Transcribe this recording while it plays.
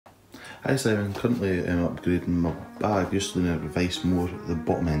Hi Simon, currently upgrading my bag, just to revise more the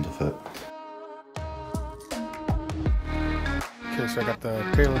bottom end of it. Okay, so I got the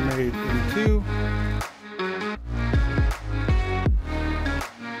tailor-made M2.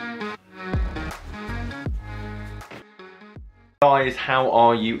 Guys, how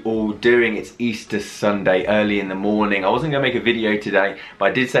are you all doing? It's Easter Sunday, early in the morning. I wasn't going to make a video today, but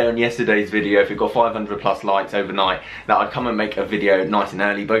I did say on yesterday's video, if it got 500 plus likes overnight, that I'd come and make a video nice and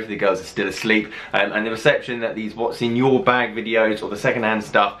early. Both of the girls are still asleep, and the reception that these what's in your bag videos or the secondhand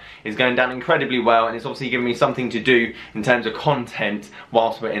stuff is going down incredibly well, and it's obviously giving me something to do in terms of content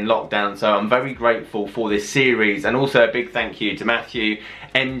whilst we're in lockdown. So I'm very grateful for this series, and also a big thank you to Matthew.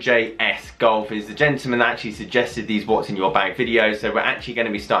 MJS Golf is the gentleman that actually suggested these what's in your bag videos, so we're actually going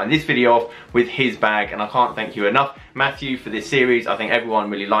to be starting this video off with his bag, and I can't thank you enough, Matthew, for this series. I think everyone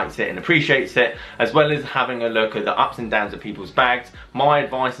really likes it and appreciates it, as well as having a look at the ups and downs of people's bags, my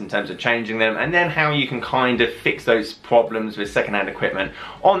advice in terms of changing them, and then how you can kind of fix those problems with secondhand equipment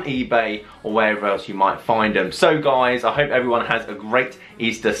on eBay or wherever else you might find them. So guys, I hope everyone has a great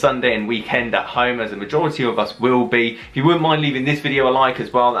Easter Sunday and weekend at home, as the majority of us will be. If you wouldn't mind leaving this video a like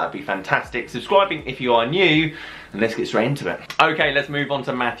as well, that'd be fantastic. Subscribing if you are new, and let's get straight into it. Okay, let's move on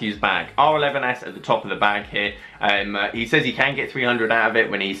to Matthew's bag. R11S at the top of the bag here. He says he can get 300 out of it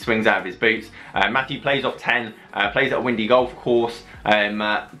when he swings out of his boots. Matthew plays off 10, plays at a windy golf course,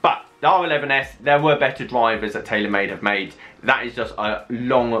 but the R11S, there were better drivers that TaylorMade have made. That is just a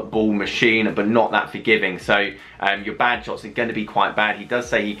long ball machine, but not that forgiving. So your bad shots are going to be quite bad. He does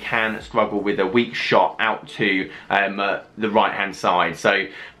say he can struggle with a weak shot out to the right hand side. So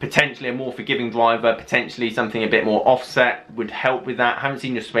potentially a more forgiving driver, potentially something a bit more offset would help with that. I haven't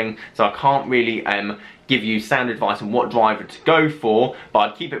seen your swing, so I can't really give you sound advice on what driver to go for, but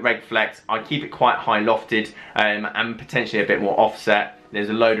I'd keep it reg flex, I'd keep it quite high lofted, and potentially a bit more offset. There's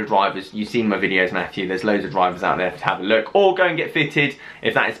a load of drivers, you've seen my videos, Matthew, there's loads of drivers out there to have a look, or go and get fitted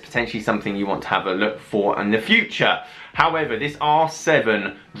if that is potentially something you want to have a look for in the future. However, this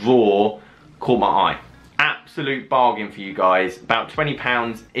R7 draw caught my eye. Absolute bargain for you guys, about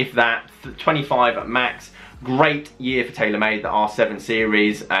 £20, if that, 25 at max. Great year for TaylorMade, the R7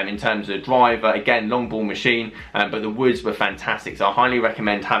 series, in terms of driver. Again, long ball machine, but the woods were fantastic, so I highly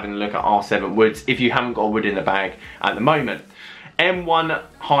recommend having a look at R7 woods if you haven't got a wood in the bag at the moment. M1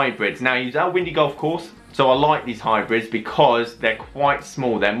 hybrids. Now, he's at a windy golf course, so I like these hybrids because they're quite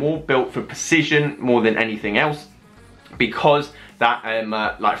small. They're more built for precision more than anything else, because that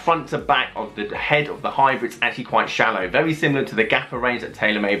like front to back of the head of the hybrid's actually quite shallow, very similar to the gapper range that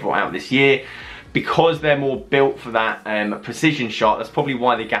TaylorMade brought out this year. Because they're more built for that precision shot, that's probably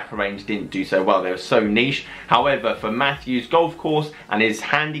why the gapper range didn't do so well. They were so niche. However, for Matthew's golf course and his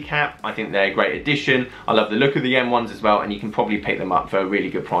handicap, I think they're a great addition. I love the look of the M1s as well, and you can probably pick them up for a really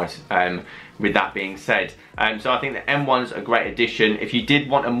good price. With that being said, so I think the M1's a great addition. If you did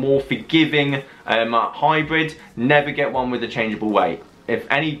want a more forgiving hybrid, never get one with a changeable weight. If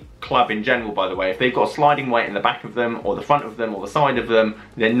any club in general, by the way, if they've got a sliding weight in the back of them, or the front of them, or the side of them,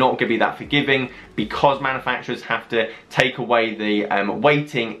 they're not going to be that forgiving, because manufacturers have to take away the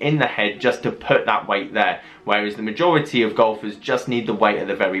weighting in the head just to put that weight there. Whereas the majority of golfers just need the weight at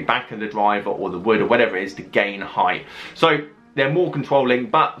the very back of the driver or the wood or whatever it is to gain height. So they're more controlling,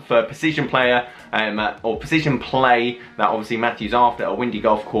 but for precision player or precision play that obviously Matthew's after, a windy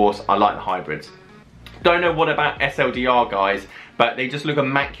golf course, I like the hybrids. Don't know what about SLDR guys, but they just look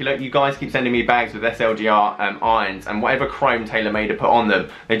immaculate. You guys keep sending me bags with SLDR irons, and whatever chrome TaylorMade to put on them,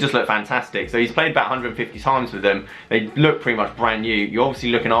 they just look fantastic. So he's played about 150 times with them. They look pretty much brand new. You're obviously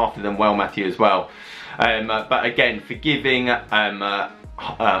looking after them well, Matthew, as well. But again, forgiving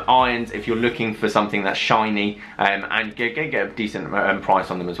irons if you're looking for something that's shiny, and get a decent price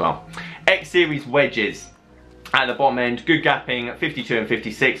on them as well. X Series wedges at the bottom end, good gapping, 52 and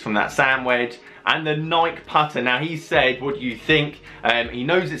 56 from that sand wedge. And the Nike putter. Now, he said, what do you think? He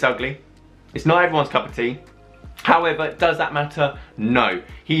knows it's ugly. It's not everyone's cup of tea. However, does that matter? No.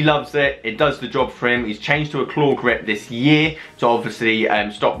 He loves it. It does the job for him. He's changed to a claw grip this year to obviously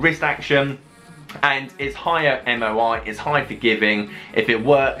stop wrist action. And it's higher MOI, it's high forgiving. If it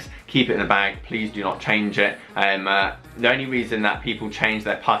works, keep it in the bag. Please do not change it. The only reason that people change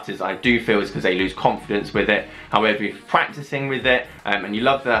their putters, I do feel, is because they lose confidence with it. However, if you're practicing with it and you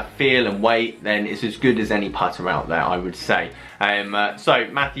love the feel and weight, then it's as good as any putter out there, I would say. So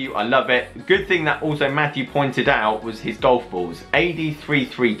Matthew, I love it. Good thing that also Matthew pointed out was his golf balls.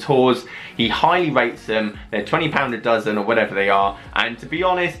 AD33 Tours, he highly rates them. They're £20 a dozen or whatever they are. And to be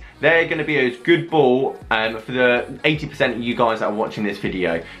honest, they're going to be a good ball for the 80% of you guys that are watching this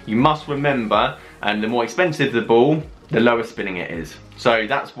video. You must remember, the more expensive the ball, the lower spinning it is. So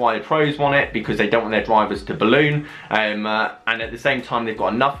that's why the pros want it, because they don't want their drivers to balloon. And at the same time, they've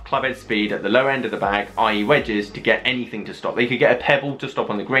got enough club head speed at the lower end of the bag, i.e. wedges, to get anything to stop. They could get a pebble to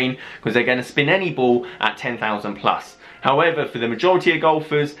stop on the green, because they're going to spin any ball at 10,000 plus. However, for the majority of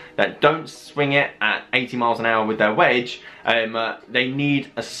golfers that don't swing it at 80 miles an hour with their wedge, they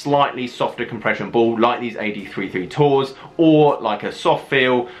need a slightly softer compression ball like these ep.3 tours, or like a soft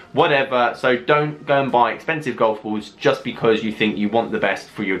feel, whatever. So don't go and buy expensive golf balls just because you think you want the best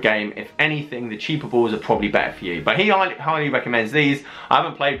for your game. If anything, the cheaper balls are probably better for you. But he highly recommends these. I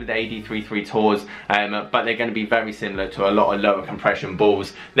haven't played with the ep.3 tours, but they're going to be very similar to a lot of lower compression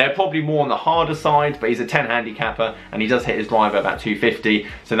balls. They're probably more on the harder side, but he's a 10 handicapper and he does hit his driver about 250,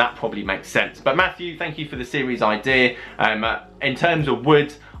 so that probably makes sense. But Matthew, thank you for the series idea. In terms of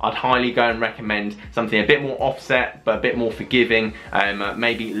wood, I'd highly go and recommend something a bit more offset, but a bit more forgiving.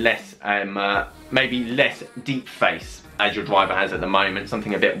 Maybe less deep face as your driver has at the moment.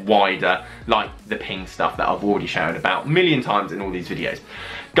 Something a bit wider, like the ping stuff that I've already shouted about a million times in all these videos.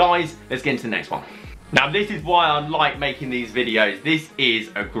 Guys, let's get into the next one. Now this is why I like making these videos. This is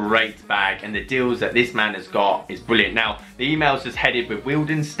a great bag, and the deals that this man has got is brilliant. Now the email's just headed with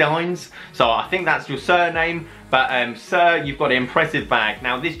Wildensteins, so I think that's your surname, but sir, you've got an impressive bag.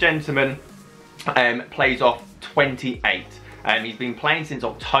 Now this gentleman plays off 28. He's been playing since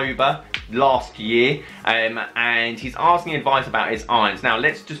October last year, and he's asking advice about his irons. Now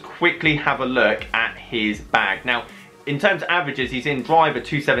let's just quickly have a look at his bag. Now in terms of averages, he's in driver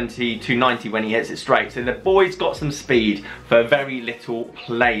 270, 290 when he hits it straight. So the boy's got some speed for very little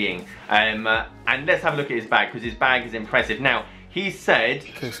playing. And let's have a look at his bag, because his bag is impressive. Now, he said...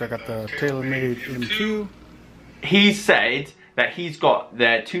 Okay, so I got the TaylorMade M2. He said that he's got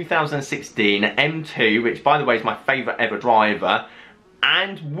the 2016 M2, which by the way is my favourite ever driver,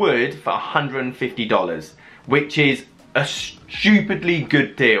 and wood for $150, which is a stupidly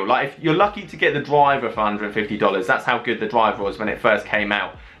good deal. Like, if you're lucky to get the driver for $150, that's how good the driver was when it first came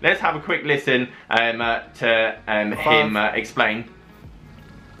out. Let's have a quick listen to him explain.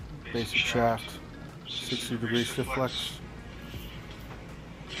 Basic shaft, 60-degree stiff flex.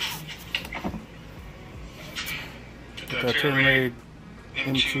 The TaylorMade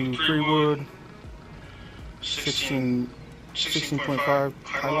M2 free wood, 16.5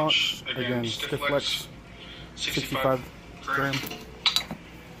 high launch, again stiff flex, 65 gram.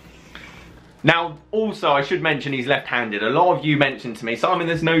 Now, also, I should mention he's left-handed. A lot of you mentioned to me, Simon,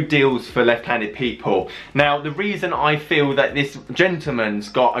 there's no deals for left-handed people. Now, the reason I feel that this gentleman's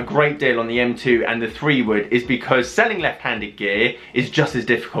got a great deal on the M2 and the 3 wood is because selling left-handed gear is just as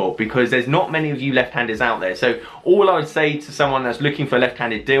difficult, because there's not many of you left-handers out there. So all I would say to someone that's looking for a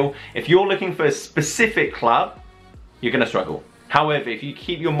left-handed deal, if you're looking for a specific club, you're going to struggle. However, if you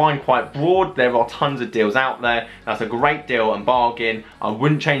keep your mind quite broad, there are tons of deals out there. That's a great deal and bargain. I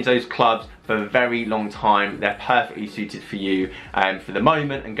wouldn't change those clubs for a very long time. They're perfectly suited for you for the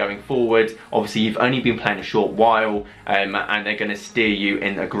moment and going forward. Obviously, you've only been playing a short while, and they're going to steer you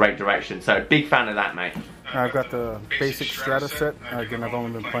in a great direction. So, big fan of that, mate. I've got the basic Strata set. Again, I've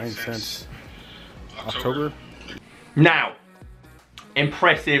only been playing since October. Now,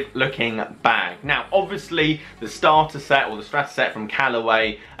 impressive looking bag. Now obviously the starter set or the Strata set from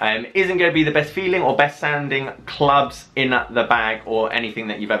Callaway isn't going to be the best feeling or best sounding clubs in the bag or anything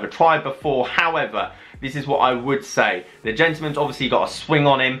that you've ever tried before. However, this is what I would say. The gentleman's obviously got a swing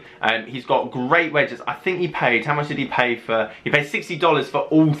on him. He's got great wedges. I think he paid, how much did he pay for? He paid $60 for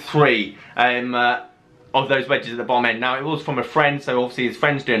all 3 of those wedges at the bottom end. Now it was from a friend, so obviously his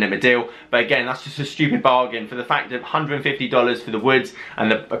friend's doing him a deal, but again, that's just a stupid bargain for the fact that $150 for the woods and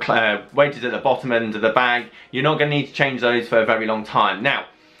the wedges at the bottom end of the bag. You're not going to need to change those for a very long time. Now,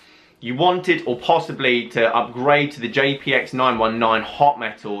 you wanted or possibly to upgrade to the JPX 919 hot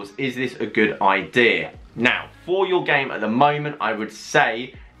metals. Is this a good idea? Now, for your game at the moment, I would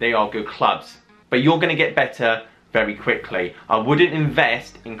say they are good clubs, but you're going to get better very quickly. I wouldn't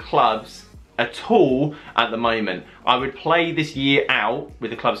invest in clubs at all at the moment. I would play this year out with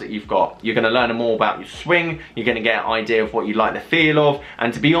the clubs that you've got. You're going to learn more about your swing, you're going to get an idea of what you like the feel of,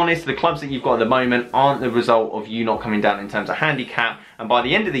 and to be honest, the clubs that you've got at the moment aren't the result of you not coming down in terms of handicap, and by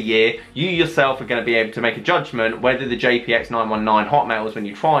the end of the year, you yourself are going to be able to make a judgment whether the JPX 919 hot metals, when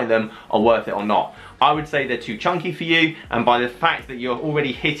you try them, are worth it or not. I would say they're too chunky for you, and by the fact that you're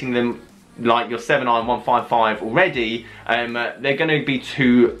already hitting them like your 7-iron 155 already, they're going to be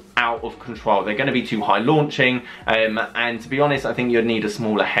too out of control. They're going to be too high launching, and to be honest, I think you'd need a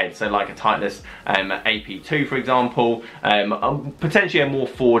smaller head, so like a Titleist ep.3 for example, potentially a more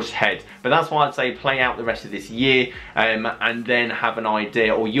forged head. But that's why I'd say play out the rest of this year, and then have an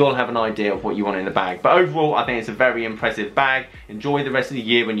idea, or you'll have an idea of what you want in the bag. But overall, I think it's a very impressive bag. Enjoy the rest of the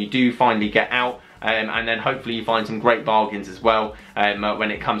year when you do finally get out. And then hopefully you find some great bargains as well when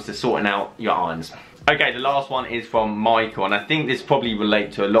it comes to sorting out your irons. Okay, the last one is from Michael, and I think this probably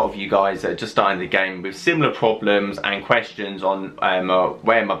relates to a lot of you guys that are just starting the game with similar problems and questions on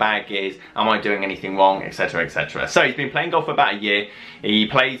where my bag is, am I doing anything wrong, etc, etc. So he's been playing golf for about a year. He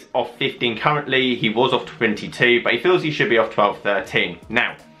plays off 15 currently, he was off 22, but he feels he should be off 12, 13.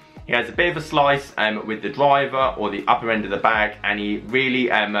 Now, he has a bit of a slice with the driver or the upper end of the bag, and he really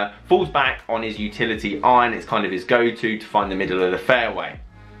falls back on his utility iron. It's kind of his go-to to find the middle of the fairway.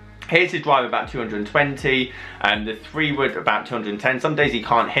 Here's his drive about 220, the 3-wood about 210. Some days he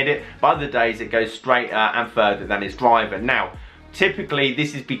can't hit it, but other days it goes straighter and further than his driver. Now, typically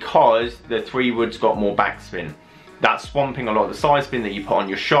this is because the 3-wood's got more backspin. That's swamping a lot of the side spin that you put on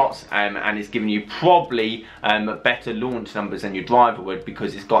your shots, and it's giving you probably better launch numbers than your driver would,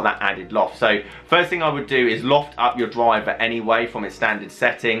 because it's got that added loft. So first thing I would do is loft up your driver anyway from its standard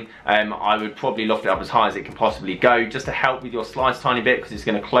setting. I would probably loft it up as high as it can possibly go, just to help with your slice a tiny bit, because it's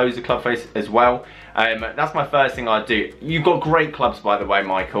going to close the club face as well. That's my first thing I'd do. You've got great clubs, by the way,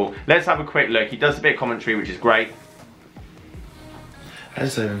 Michael. Let's have a quick look. He does a bit of commentary, which is great.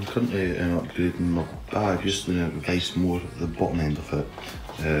 As I'm currently upgrading my bag, just to advise more at the bottom end of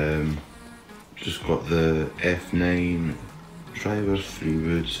it. Just got the F9 driver,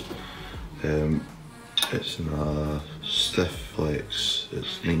 3-woods. It's in a stiff flex,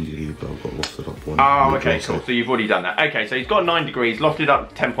 it's 9 degrees, but I've got lofted up one. Oh, okay, cool. So you've already done that. Okay, so he's got 9 degrees, lofted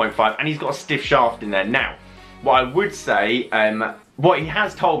up to 10.5, and he's got a stiff shaft in there. Now, what I would say, what he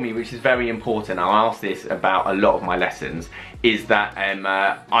has told me, which is very important, I ask this about a lot of my lessons, is that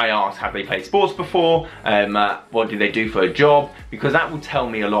I ask, have they played sports before? What do they do for a job? Because that will tell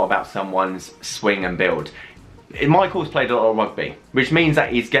me a lot about someone's swing and build. Michael's played a lot of rugby, which means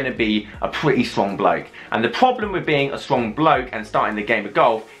that he's going to be a pretty strong bloke. And the problem with being a strong bloke and starting the game of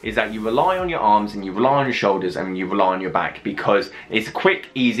golf is that you rely on your arms and you rely on your shoulders and you rely on your back, because it's quick,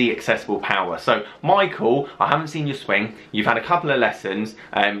 easy, accessible power. So Michael, I haven't seen you swing. You've had a couple of lessons.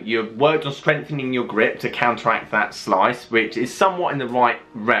 You've worked on strengthening your grip to counteract that slice, which is somewhat in the right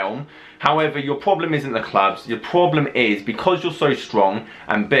realm. However, your problem isn't the clubs. Your problem is, because you're so strong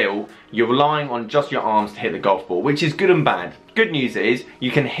and built, you're relying on just your arms to hit the golf ball, which is good and bad. Good news is,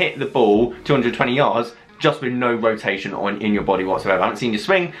 you can hit the ball 220 yards just with no rotation in your body whatsoever. I haven't seen you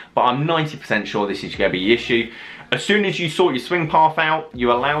swing, but I'm 90% sure this is going to be the issue. As soon as you sort your swing path out,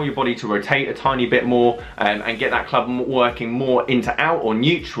 you allow your body to rotate a tiny bit more and get that club working more into out or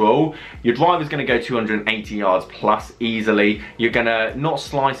neutral, your driver's going to go 280 yards plus easily. You're going to not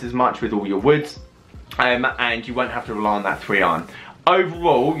slice as much with all your woods, and you won't have to rely on that 3-iron.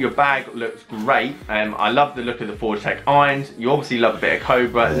 Overall, your bag looks great. I love the look of the Forge Tech irons. You obviously love a bit of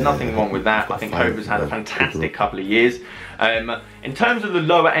Cobra. There's nothing wrong with that. I think Cobra's had a fantastic couple of years. In terms of the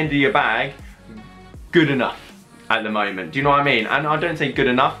lower end of your bag, good enough at the moment. Do you know what I mean? And I don't say good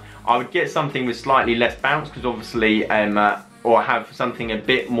enough. I would get something with slightly less bounce, because obviously, or have something a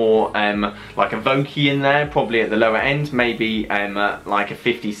bit more like a Vokey in there, probably at the lower end, maybe like a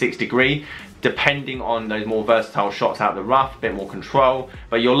 50-60 degree, depending on those more versatile shots out the rough, a bit more control.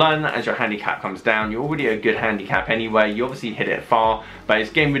 But you'll learn that as your handicap comes down. You're already a good handicap anyway. You obviously hit it far, but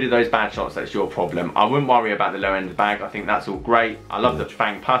it's getting rid of those bad shots that's your problem. I wouldn't worry about the low end of the bag. I think that's all great. I love the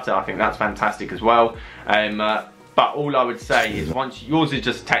Fang putter. I think that's fantastic as well. But all I would say is, once yours is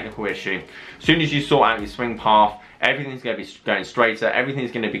just a technical issue, as soon as you sort out your swing path, everything's going to be going straighter,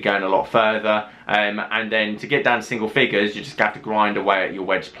 everything's going to be going a lot further, and then to get down to single figures, you just have to grind away at your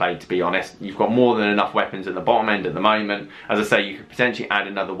wedge play, to be honest. You've got more than enough weapons at the bottom end at the moment. As I say, you could potentially add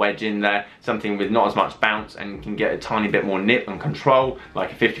another wedge in there, something with not as much bounce, and you can get a tiny bit more nip and control,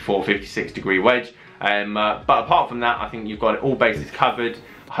 like a 54-56 degree wedge. But apart from that, I think you've got all bases covered.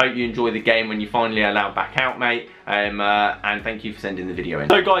 I hope you enjoy the game when you finally allow back out, mate. And thank you for sending the video in.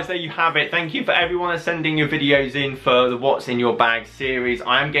 So guys, there you have it. Thank you for everyone that's sending your videos in for the What's in Your Bag series.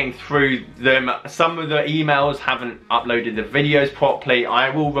 I am getting through them. Some of the emails haven't uploaded the videos properly. I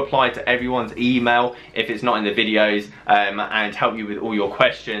will reply to everyone's email if it's not in the videos, and help you with all your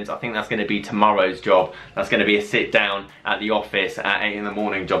questions. I think that's going to be tomorrow's job. That's going to be a sit down at the office at 8 in the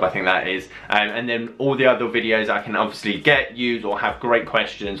morning job, I think that is. And then all the other videos I can obviously get, use, or have great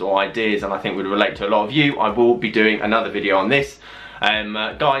questions or ideas, and I think would relate to a lot of you. I will be doing another video on this.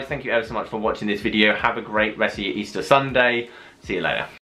 Guys, thank you ever so much for watching this video. Have a great rest of your Easter Sunday. See you later.